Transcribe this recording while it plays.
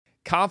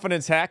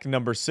Confidence hack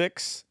number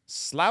 6,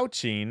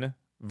 slouching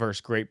versus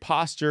great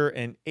posture,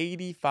 and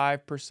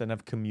 85%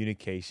 of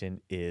communication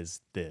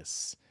is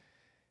this.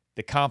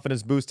 The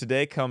confidence boost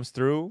today comes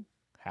through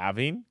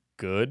having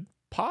good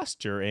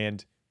posture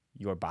and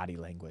your body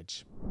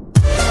language.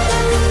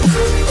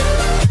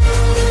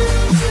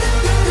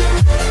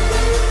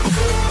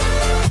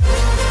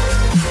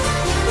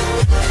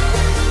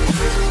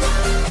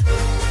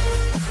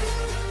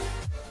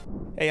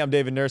 Hey, I'm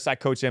David Nurse. I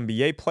coach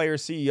NBA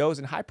players, CEOs,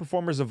 and high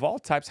performers of all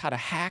types how to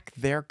hack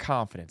their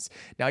confidence.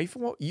 Now, if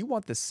you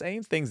want the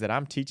same things that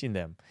I'm teaching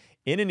them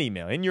in an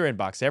email, in your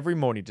inbox every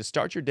morning to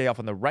start your day off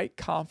on the right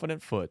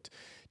confident foot,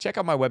 check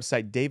out my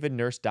website,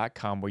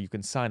 davidnurse.com, where you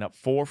can sign up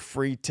for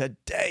free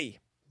today.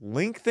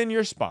 Lengthen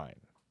your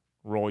spine,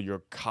 roll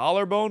your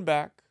collarbone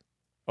back,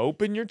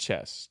 open your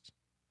chest,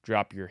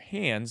 drop your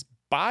hands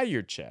by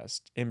your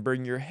chest, and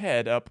bring your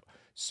head up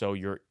so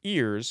your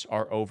ears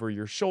are over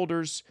your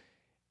shoulders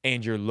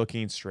and you're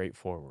looking straight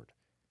forward.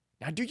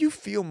 Now, do you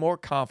feel more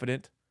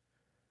confident?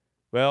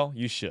 Well,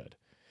 you should.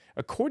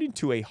 According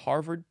to a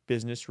Harvard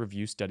Business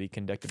Review study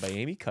conducted by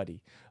Amy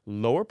Cuddy,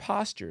 lower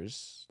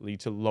postures lead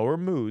to lower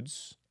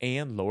moods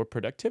and lower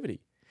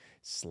productivity.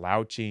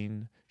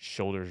 Slouching,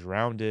 shoulders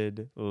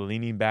rounded,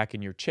 leaning back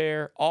in your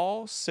chair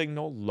all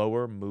signal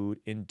lower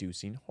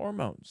mood-inducing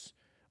hormones.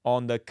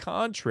 On the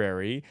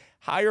contrary,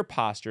 higher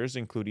postures,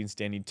 including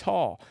standing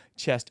tall,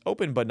 chest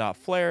open but not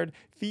flared,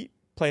 feet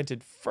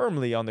planted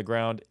firmly on the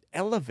ground,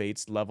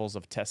 elevates levels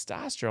of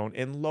testosterone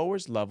and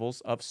lowers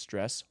levels of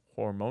stress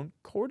hormone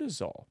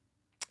cortisol.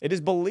 It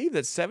is believed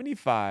that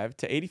 75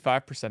 to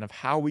 85% of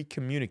how we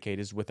communicate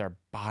is with our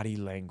body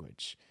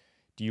language.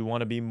 Do you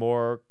want to be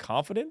more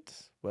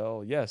confident?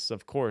 Well, yes,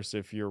 of course.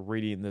 If you're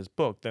reading this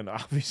book, then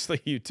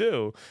obviously you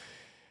do.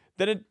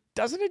 Then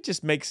doesn't it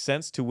just make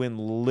sense to win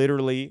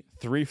literally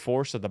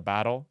 3/4 of the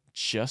battle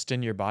just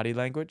in your body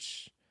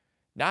language?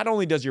 Not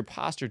only does your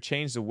posture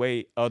change the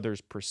way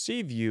others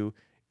perceive you,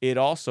 it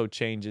also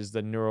changes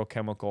the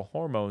neurochemical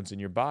hormones in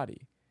your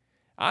body.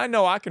 I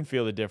know I can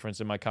feel the difference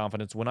in my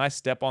confidence when I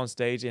step on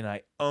stage and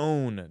I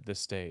own the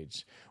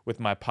stage with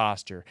my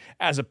posture,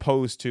 as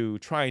opposed to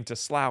trying to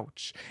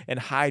slouch and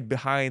hide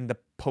behind the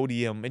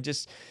podium and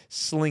just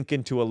slink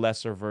into a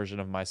lesser version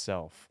of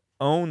myself.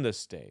 Own the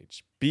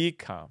stage, be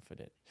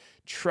confident,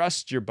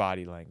 trust your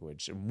body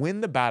language, and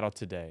win the battle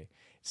today.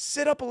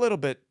 Sit up a little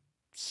bit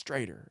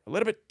straighter, a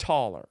little bit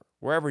taller,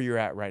 wherever you're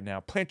at right now.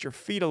 Plant your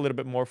feet a little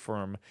bit more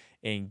firm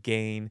and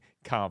gain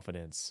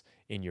confidence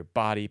in your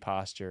body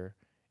posture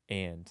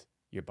and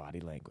your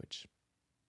body language.